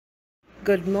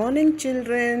Good morning,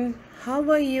 children. How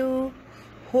are you?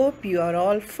 Hope you are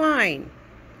all fine.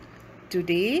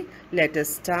 Today, let us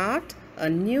start a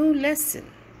new lesson.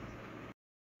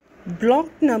 Block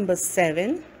number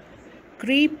 7,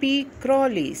 Creepy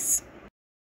Crawlies.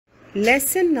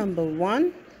 Lesson number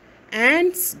 1,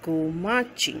 Ants Go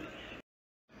Marching.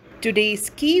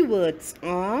 Today's keywords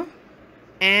are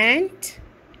ant,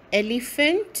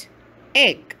 elephant,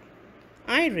 egg.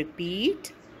 I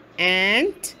repeat,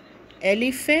 ant,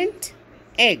 elephant,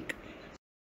 egg.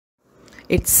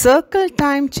 It's circle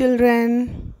time,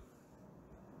 children.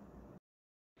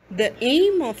 The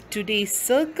aim of today's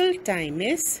circle time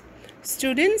is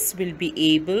students will be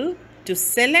able to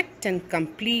select and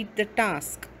complete the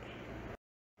task.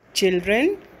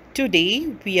 Children,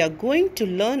 today we are going to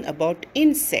learn about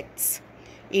insects.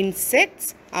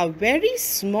 Insects are very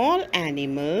small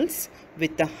animals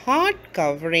with a hard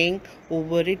covering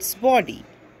over its body.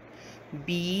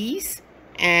 Bees,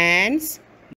 ants,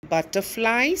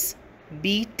 butterflies,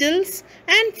 beetles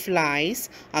and flies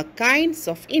are kinds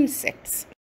of insects.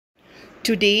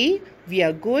 Today we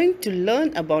are going to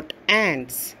learn about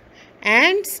ants.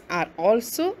 Ants are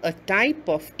also a type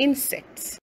of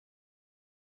insects.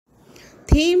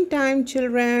 Theme time,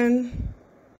 children.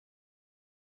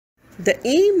 The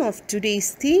aim of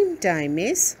today's theme time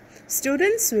is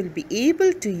students will be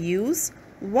able to use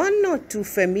one or two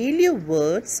familiar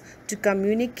words to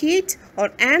communicate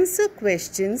or answer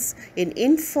questions in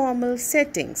informal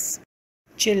settings.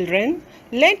 Children,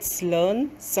 let's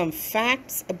learn some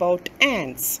facts about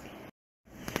ants.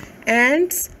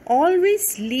 Ants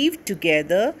always live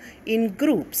together in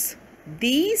groups.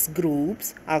 These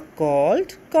groups are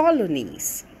called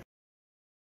colonies.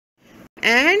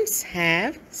 Ants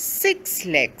have 6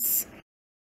 legs.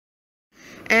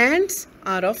 Ants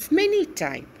are of many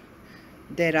types.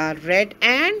 There are red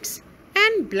ants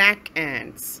and black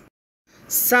ants.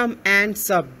 Some ants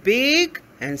are big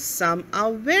and some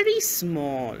are very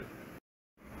small.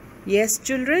 Yes,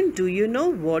 children, do you know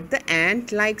what the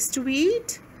ant likes to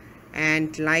eat?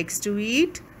 Ant likes to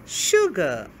eat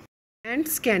sugar.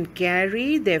 Ants can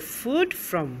carry their food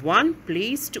from one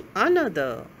place to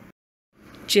another.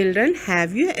 Children,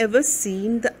 have you ever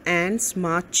seen the ants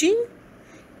marching?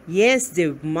 Yes,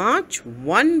 they march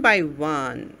one by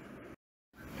one.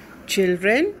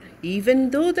 Children,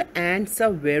 even though the ants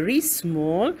are very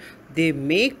small, they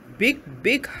make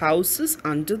big houses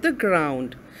under the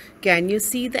ground. Can you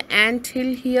see the ant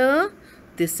hill here?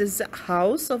 This is the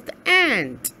house of the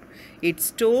ant. It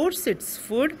stores its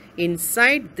food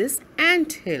inside this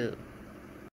ant hill.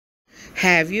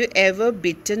 Have you ever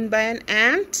bitten by an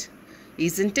ant?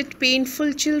 Isn't it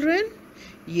painful, children?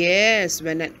 Yes,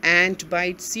 when an ant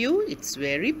bites you, it's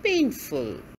very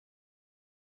painful.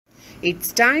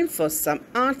 It's time for some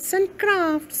arts and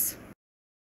crafts.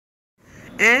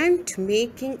 Ant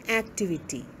making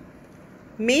activity.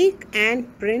 Make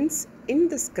ant prints in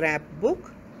the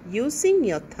scrapbook using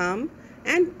your thumb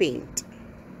and paint.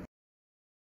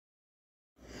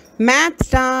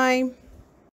 Math time.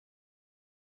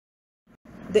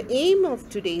 The aim of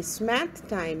today's math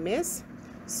time is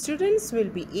students will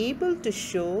be able to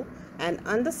show an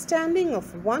understanding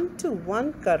of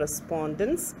one-to-one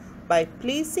correspondence by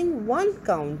placing one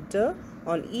counter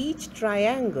on each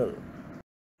triangle.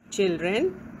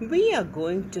 Children, we are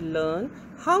going to learn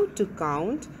how to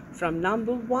count from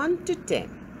number 1 to 10.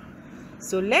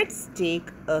 So let's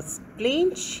take a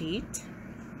plain sheet,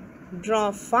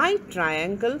 draw 5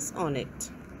 triangles on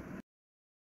it.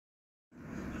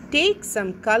 Take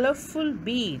some colorful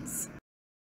beads.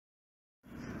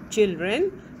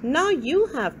 Children, now you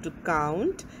have to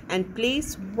count and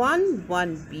place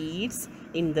 1 beads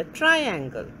in the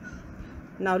triangle.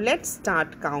 Now let's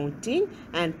start counting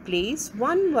and place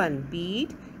 1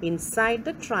 bead inside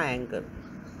the triangle.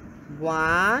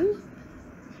 1,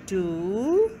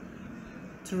 2,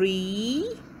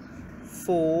 3,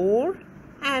 4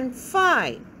 and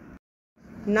 5.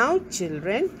 Now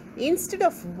children, instead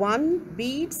of 1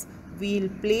 beads, we'll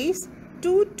place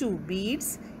 2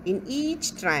 beads in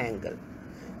each triangle.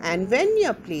 And when you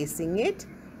are placing it,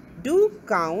 do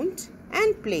count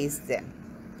and place them.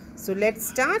 So let's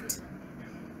start.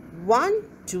 1,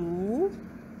 2,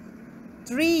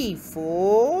 3,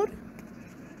 4,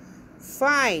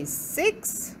 5,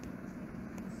 6,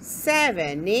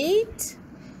 7, 8,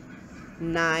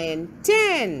 9,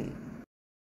 10.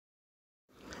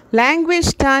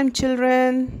 Language time,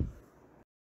 children.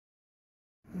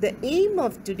 The aim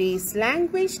of today's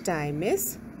language time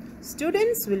is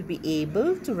students will be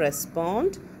able to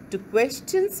respond to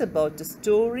questions about a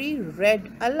story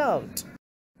read aloud.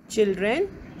 Children,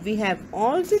 we have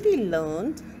already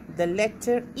learned the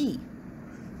letter E.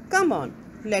 Come on,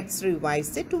 let's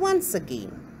revise it once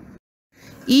again.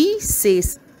 E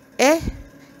says eh,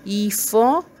 E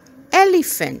for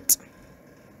elephant.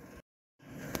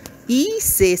 E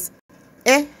says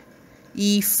eh,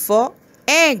 E for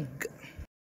egg.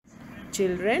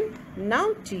 Children,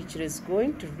 now teacher is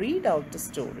going to read out the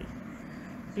story.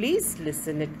 Please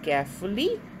listen it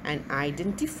carefully and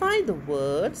identify the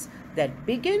words that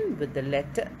begin with the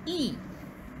letter E.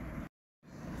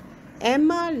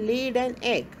 Emma laid an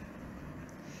egg.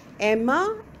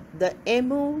 Emma the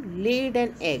emu laid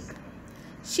an egg.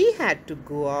 She had to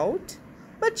go out,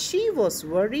 but she was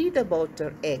worried about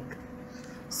her egg.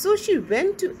 So she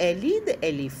went to Ellie the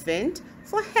elephant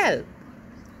for help.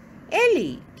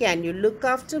 Ellie, can you look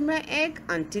after my egg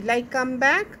until I come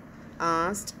back?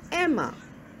 Asked Emma.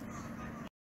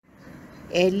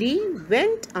 Ellie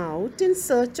went out in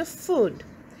search of food.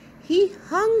 He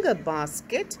hung a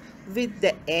basket with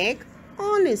the egg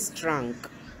on his trunk.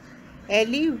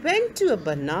 Ellie went to a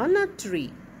banana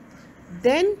tree.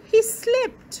 Then he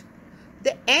slipped.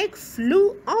 The egg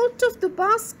flew out of the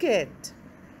basket.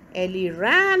 Ellie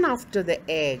ran after the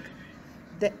egg.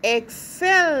 The egg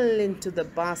fell into the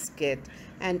basket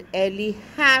and Ellie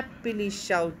happily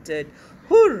shouted,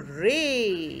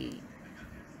 "Hooray!"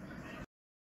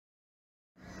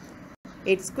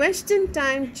 It's question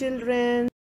time, children.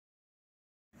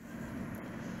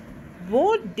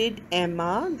 What did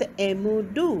Emma the emu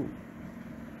do?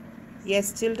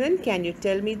 Yes, children, can you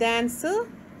tell me the answer?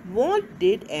 What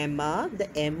did Emma the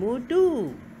emu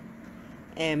do?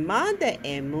 Emma the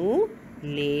emu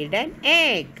laid an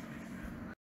egg.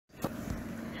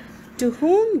 To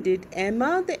whom did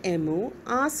Emma the emu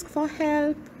ask for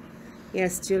help?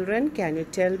 Yes, children, can you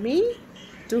tell me?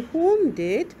 To whom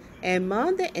did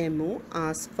Emma the emu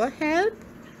ask for help?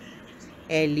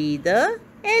 Ellie the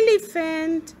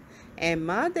elephant.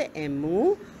 Emma the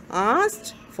emu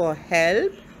asked for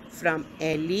help from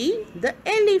Ellie the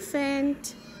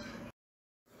elephant.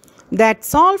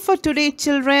 That's all for today,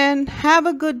 children. Have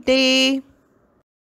a good day.